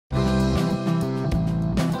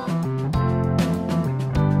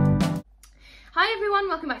Hi everyone,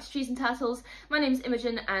 welcome back to Trees and Turtles. My name is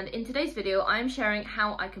Imogen and in today's video I'm sharing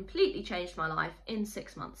how I completely changed my life in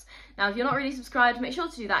 6 months. Now if you're not already subscribed, make sure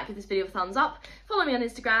to do that, give this video a thumbs up, follow me on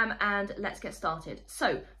Instagram and let's get started.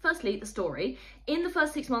 So firstly, the story. In the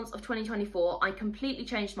first 6 months of 2024, I completely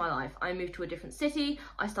changed my life. I moved to a different city,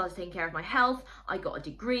 I started taking care of my health, I got a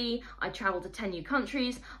degree, I travelled to 10 new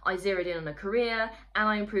countries, I zeroed in on a career and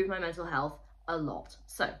I improved my mental health a lot.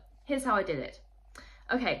 So here's how I did it.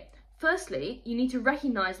 Okay. Firstly, you need to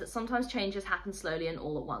recognise that sometimes changes happen slowly and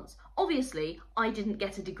all at once. Obviously, I didn't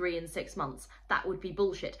get a degree in 6 months. That would be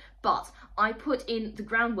bullshit. But I put in the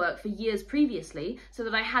groundwork for years previously so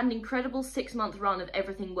that I had an incredible 6-month run of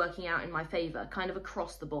everything working out in my favour, kind of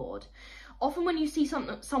across the board. Often when you see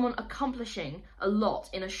someone accomplishing a lot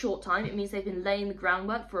in a short time, it means they've been laying the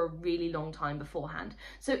groundwork for a really long time beforehand.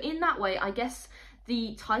 So in that way, I guess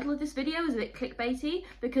the title of this video is a bit clickbaity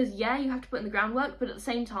because yeah, you have to put in the groundwork, but at the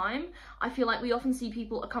same time, I feel like we often see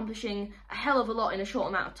people accomplishing a hell of a lot in a short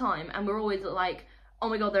amount of time and we're always like, oh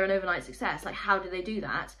my god, they're an overnight success. Like, how do they do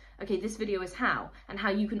that? Okay, this video is how, and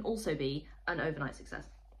how you can also be an overnight success.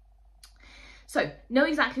 So, know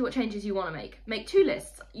exactly what changes you want to make. Make 2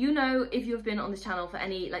 lists. You know, if you've been on this channel for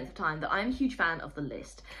any length of time, that I'm a huge fan of the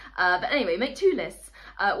list. But anyway, make 2 lists.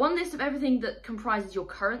 One list of everything that comprises your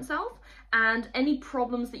current self and any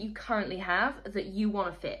problems that you currently have that you want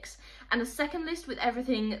to fix. And a second list with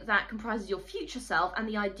everything that comprises your future self and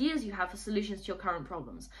the ideas you have for solutions to your current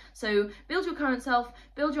problems. So, build your current self,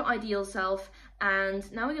 build your ideal self, and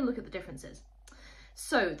now we're going to look at the differences.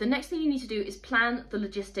 So the next thing you need to do is plan the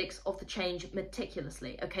logistics of the change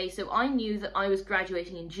meticulously. Okay, so I knew that I was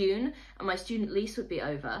graduating in June and my student lease would be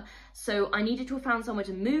over. So I needed to have found somewhere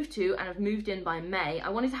to move to and have moved in by May. I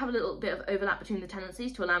wanted to have a little bit of overlap between the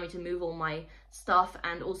tenancies to allow me to move all my stuff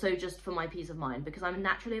and also just for my peace of mind because I'm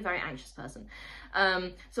naturally a very anxious person.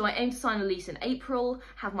 So I aim to sign a lease in April,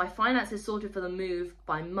 have my finances sorted for the move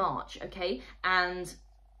by March, okay, and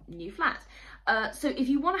new flat. So if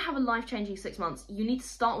you want to have a life-changing 6 months, you need to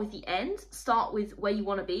start with the end, start with where you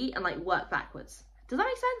want to be and like work backwards. Does that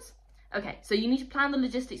make sense? Okay, so you need to plan the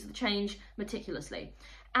logistics of the change meticulously.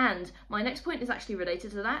 And my next point is actually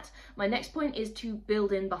related to that. My next point is to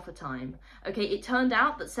build in buffer time. Okay, it turned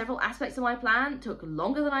out that several aspects of my plan took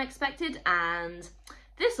longer than I expected and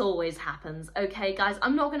this always happens, okay guys?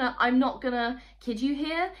 I'm not gonna kid you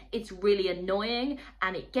here. It's really annoying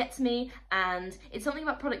and it gets me and it's something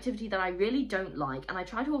about productivity that I really don't like and I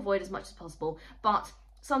try to avoid as much as possible, but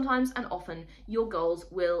sometimes and often your goals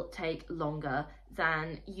will take longer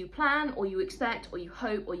than you plan or you expect or you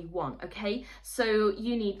hope or you want, okay? So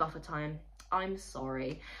you need buffer time. I'm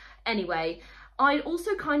sorry. Anyway, I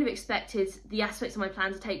also kind of expected the aspects of my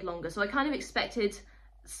plan to take longer, so I kind of expected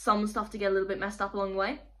some stuff to get a little bit messed up along the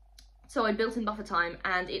way. So I built in buffer time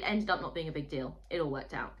and it ended up not being a big deal. It all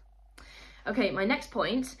worked out. Okay, my next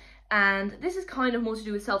point, and this is kind of more to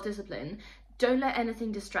do with self-discipline, don't let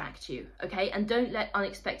anything distract you, okay? And don't let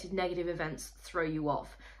unexpected negative events throw you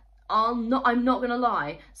off. I'm not gonna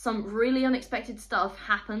lie, some really unexpected stuff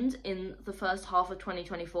happened in the first half of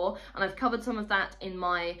 2024 and I've covered some of that in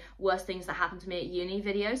my worst things that happened to me at uni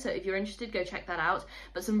video, so if you're interested, go check that out.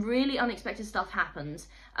 But some really unexpected stuff happened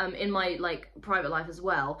in my private life as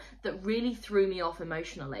well that really threw me off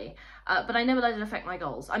emotionally, but I never let it affect my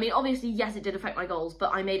goals. I mean, obviously, yes, it did affect my goals,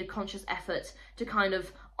 but I made a conscious effort to kind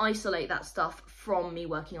of isolate that stuff from me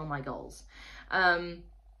working on my goals.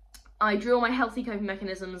 I drew on my healthy coping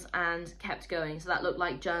mechanisms and kept going. So that looked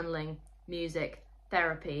like journaling, music,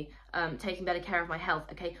 therapy, taking better care of my health,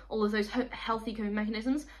 okay? All of those healthy coping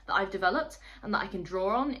mechanisms that I've developed and that I can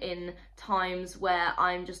draw on in times where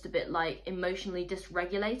I'm just a bit like emotionally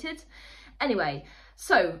dysregulated. Anyway,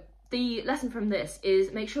 so the lesson from this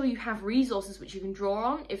is make sure you have resources which you can draw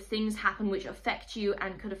on if things happen which affect you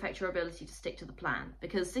and could affect your ability to stick to the plan,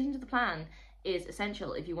 because sticking to the plan is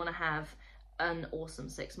essential if you want to have an awesome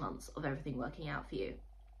 6 months of everything working out for you.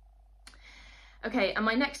 Okay, and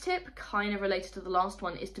my next tip, kind of related to the last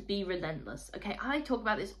one, is to be relentless. Okay, I talk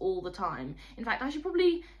about this all the time. In fact, I should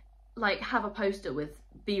probably have a poster with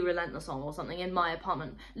 "Be Relentless" on or something in my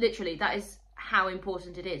apartment. Literally, that is how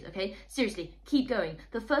important it is, okay? Seriously, keep going.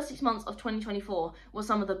 The first 6 months of 2024 were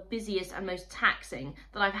some of the busiest and most taxing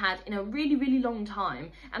that I've had in a really, really long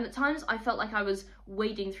time. And at times I felt like I was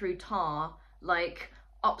wading through tar,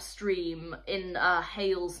 upstream in a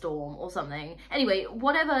hailstorm or something. Anyway,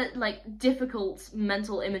 whatever difficult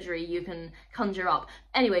mental imagery you can conjure up.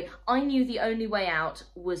 Anyway, I knew the only way out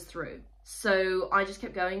was through. So I just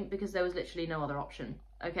kept going because there was literally no other option.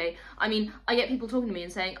 okay? I mean, I get people talking to me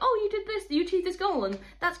and saying, oh, you did this, you achieved this goal, and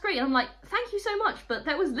that's great. And I'm like, thank you so much, but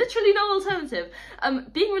there was literally no alternative.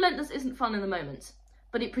 Being relentless isn't fun in the moment,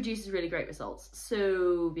 but it produces really great results.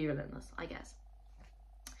 So be relentless, I guess.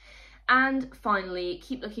 And finally,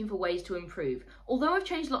 keep looking for ways to improve. Although I've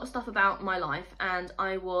changed a lot of stuff about my life and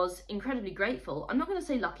I was incredibly grateful, I'm not going to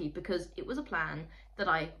say lucky because it was a plan that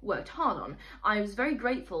I worked hard on. I was very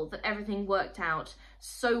grateful that everything worked out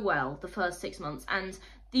so well the first 6 months, and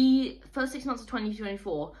the first 6 months of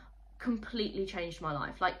 2024 completely changed my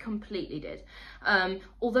life, like completely did.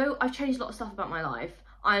 Although I've changed a lot of stuff about my life,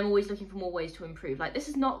 I'm always looking for more ways to improve. Like, this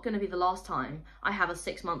is not going to be the last time I have a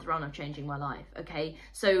 6-month run of changing my life, okay?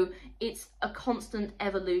 So it's a constant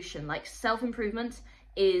evolution. Like, self-improvement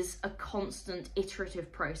is a constant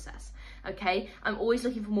iterative process, okay? I'm always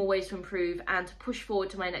looking for more ways to improve and to push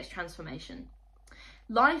forward to my next transformation.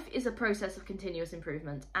 Life is a process of continuous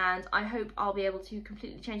improvement, and I hope I'll be able to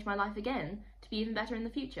completely change my life again to be even better in the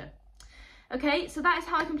future. Okay, so that is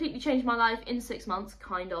how I completely changed my life in 6 months,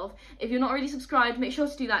 kind of. If you're not already subscribed, make sure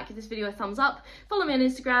to do that, give this video a thumbs up, follow me on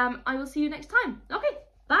Instagram, I will see you next time. Okay.